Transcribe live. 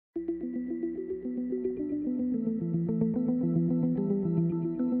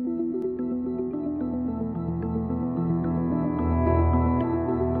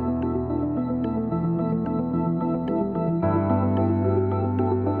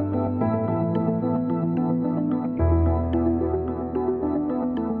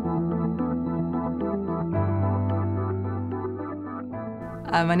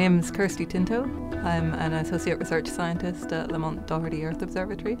My name is Kirsty Tinto. I'm an Associate Research Scientist at Lamont-Doherty Earth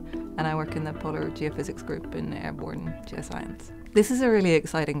Observatory, and I work in the Polar Geophysics Group in Airborne Geoscience. This is a really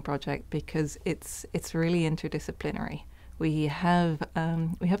exciting project because it's really interdisciplinary. We have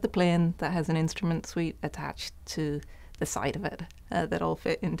the plane that has an instrument suite attached to the side of it that all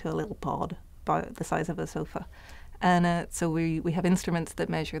fit into a little pod about the size of a sofa. And so we have instruments that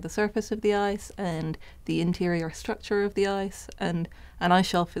measure the surface of the ice and the interior structure of the ice, and an ice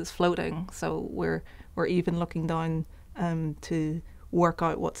shelf is floating, so we're even looking down to work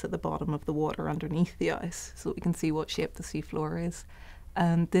out what's at the bottom of the water underneath the ice, so that we can see what shape the seafloor is.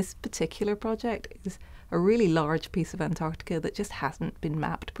 And this particular project is a really large piece of Antarctica that just hasn't been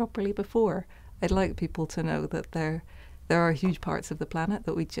mapped properly before. I'd like people to know that there are huge parts of the planet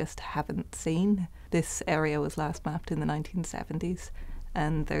that we just haven't seen. This area was last mapped in the 1970s,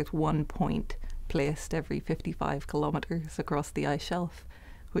 and there's one point placed every 55 kilometres across the ice shelf,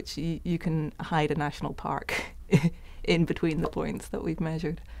 which you can hide a national park in between the points that we've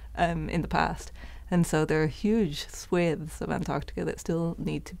measured in the past. And so there are huge swathes of Antarctica that still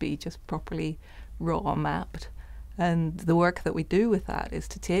need to be just properly raw mapped. And the work that we do with that is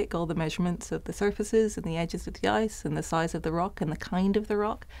to take all the measurements of the surfaces and the edges of the ice and the size of the rock and the kind of the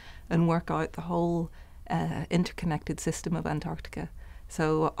rock and work out the whole interconnected system of Antarctica.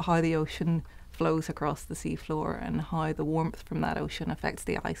 So how the ocean flows across the seafloor and how the warmth from that ocean affects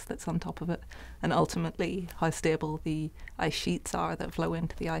the ice that's on top of it, and ultimately how stable the ice sheets are that flow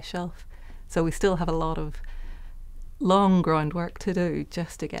into the ice shelf. So we still have a lot of long groundwork to do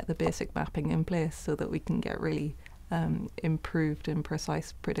just to get the basic mapping in place so that we can get really improved and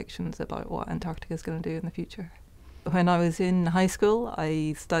precise predictions about what Antarctica is going to do in the future. When I was in high school,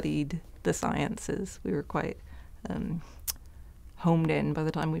 I studied the sciences. We were quite homed in by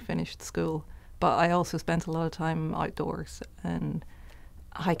the time we finished school, but I also spent a lot of time outdoors and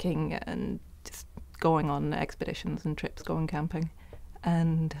hiking and just going on expeditions and trips, going camping.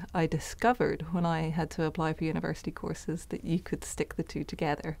 And I discovered when I had to apply for university courses that you could stick the two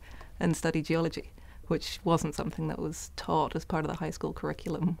together and study geology, which wasn't something that was taught as part of the high school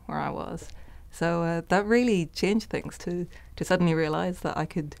curriculum where I was. So that really changed things to suddenly realise that I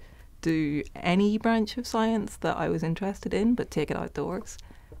could do any branch of science that I was interested in, but take it outdoors.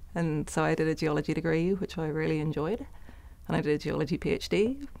 And so I did a geology degree, which I really enjoyed. And I did a geology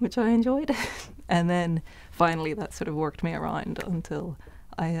PhD, which I enjoyed. And then finally that sort of worked me around until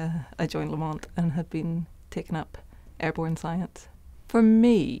I joined Lamont and have been taking up airborne science. For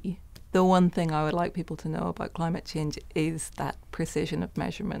me, the one thing I would like people to know about climate change is that precision of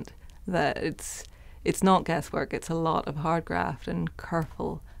measurement, that it's not guesswork, it's a lot of hard graft and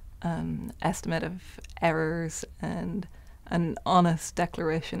careful estimate of errors and an honest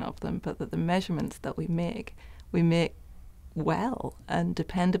declaration of them, but that the measurements that we make well and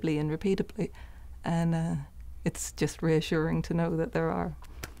dependably and repeatably, and it's just reassuring to know that there are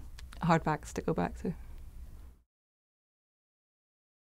hard facts to go back to.